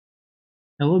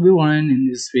Hello everyone, in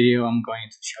this video I'm going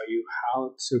to show you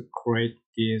how to create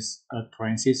this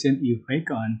transition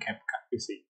effect on CapCut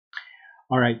PC.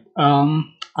 Alright,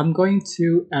 I'm going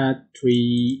to add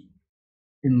 3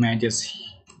 images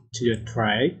to the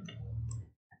track,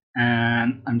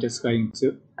 and I'm just going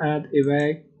to add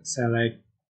effect, select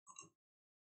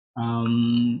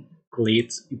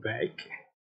glitch effect,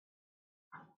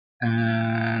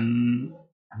 and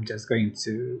I'm just going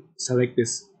to select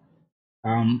this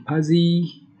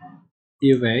fuzzy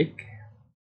effect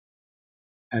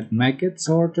and make it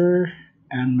shorter,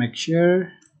 and make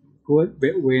sure put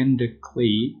between the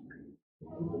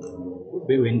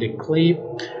clip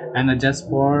and adjust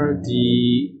for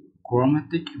the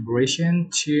chromatic aberration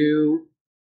to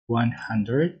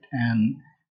 100 and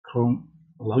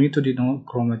longitudinal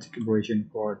chromatic aberration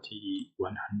for the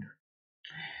 100.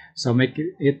 So make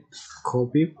it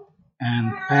copy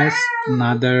and paste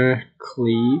another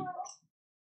clip.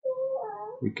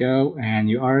 We go, and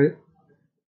you are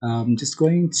just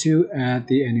going to add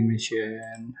the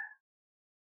animation.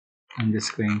 I'm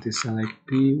just going to select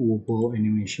the wobble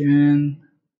animation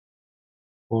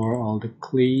for all the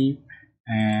clip,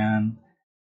 and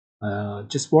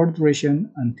just for the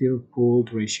duration until full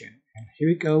duration. And here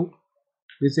we go.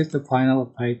 This is the final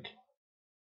effect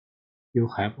you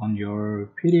have on your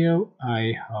video.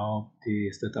 I hope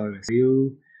this tutorial is for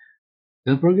you.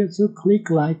 Don't forget to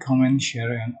click like, comment,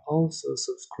 share, and also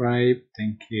subscribe.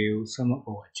 Thank you so much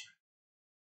for watching.